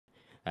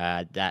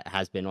that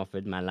has been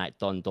offered. Man like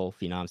Don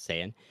Dolph, you know what I'm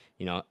saying?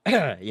 You know,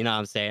 you know what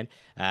I'm saying?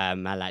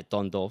 Man like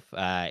Don Dolph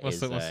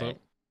What's up?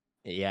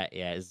 Yeah,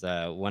 is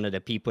one of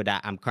the people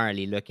that I'm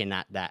currently looking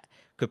at that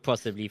could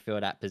possibly fill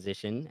that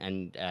position,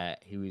 and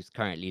who's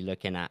currently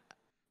looking at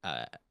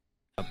a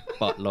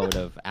buttload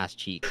of ass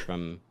cheeks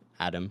from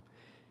Adam.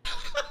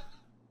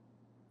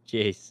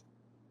 Jeez.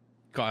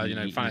 God, you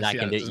know, you fancy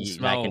liking doesn't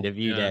smell. liking the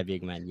view You know. there,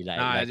 big man. You like?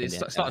 Nah, Liking it's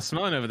the, started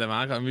smelling over there, man.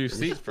 I gotta move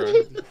seats, bro.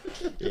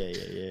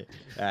 yeah.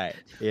 All right,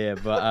 yeah,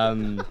 but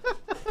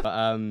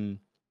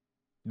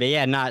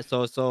yeah, nah.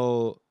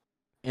 So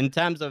in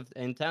terms of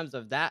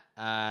that,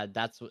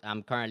 that's what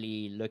I'm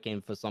currently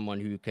looking for, someone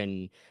who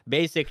can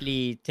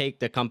basically take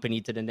the company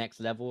to the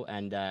next level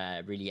and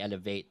really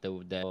elevate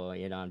the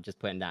you know, I'm just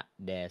putting that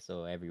there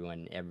so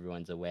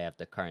everyone's aware of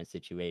the current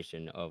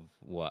situation of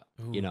what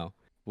you know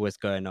what's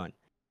going on.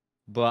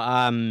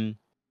 But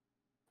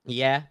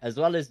yeah, as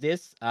well as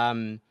this,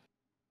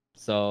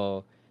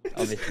 so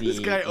obviously this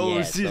guy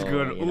overseas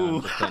going, you know,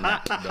 ooh. I'm just putting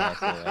that there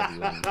so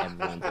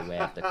everyone's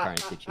aware of the current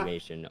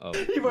situation of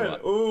He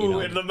went, ooh, you know,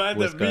 in the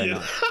what's Mandem going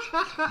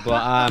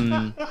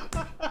meeting.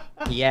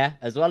 But yeah,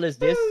 as well as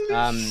this,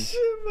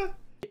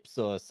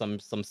 so some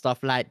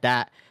stuff like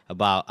that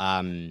about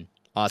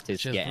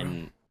artists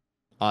getting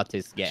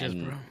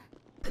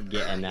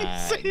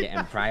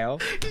getting prior.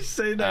 He's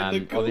saying that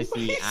in the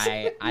obviously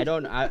I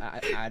don't know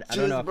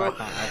if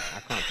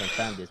I can't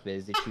confirm this, but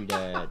is it true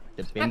the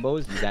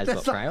bimbos you guys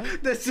got prior?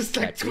 There's just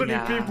like 20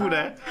 people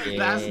there that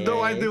has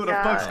no idea what the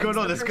fuck's going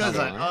on. This guy's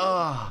like,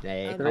 oh,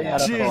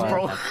 jeez,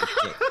 bro.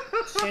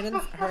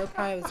 Shannon's, her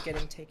pie was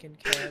getting taken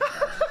care of.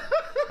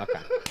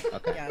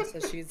 Okay. Yeah, so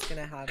she's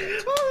gonna have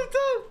it.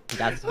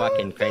 That's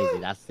fucking crazy.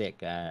 That's sick.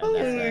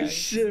 That's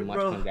shit, much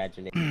bro.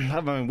 Congratulations. I'm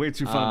having way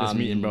too fun this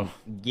meeting, bro.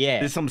 Yeah.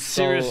 There's some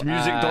serious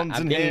music dons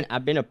in here.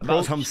 I've been approached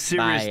about some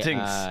serious by,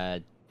 things.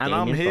 And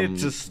I'm here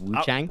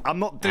to... I'm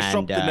not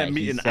disrupting that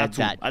meeting at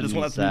all. I just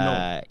want to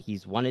know.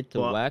 He's wanted to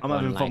work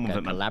on like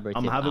a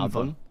collaborative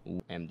album.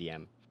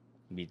 MDM.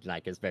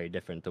 Like, it's very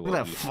different to what look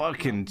at that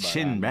fucking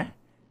chin, man.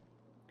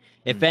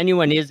 If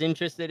anyone is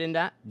interested in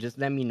that, just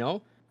let me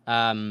know.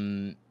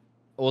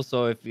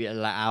 Also, if you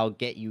like, I'll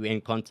get you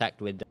in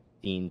contact with the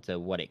team to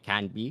what it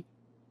can be.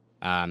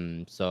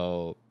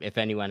 So if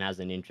anyone has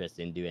an interest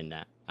in doing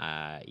that,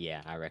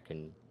 yeah, I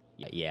reckon,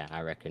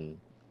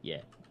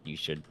 you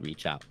should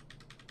reach out.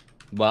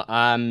 But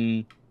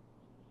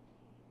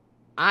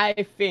I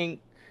think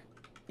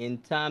in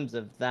terms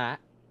of that,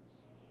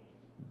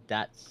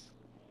 that's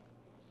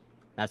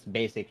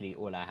basically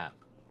all I have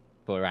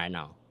for right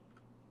now.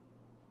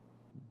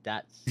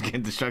 He's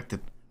getting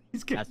distracted.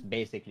 That's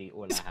basically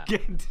all I have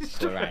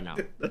for right now.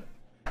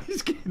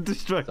 He's getting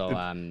distracted.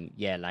 So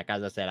yeah, like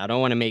as I said, I don't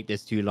want to make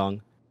this too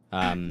long.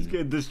 He's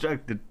getting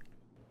distracted.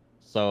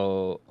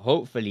 So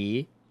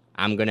hopefully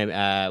I'm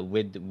gonna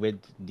with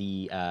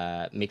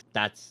the mix.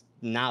 That's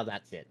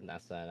it.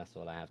 That's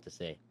all I have to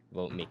say.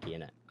 Vote Mickey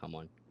in it. Come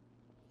on.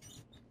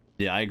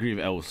 Yeah, I agree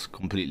with Els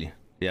completely.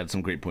 He had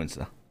some great points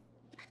there.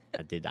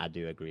 I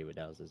do agree with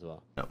Els as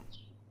well. No.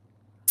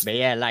 But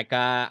yeah, like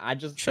I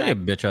just shut your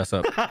bitch ass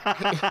up.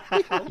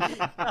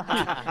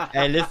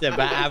 Hey, listen,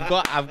 but I've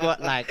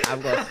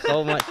got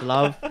so much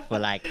love for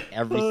like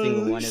every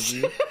single one of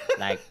you.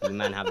 Like, you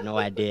man have no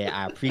idea.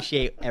 I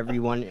appreciate every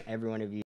one of you.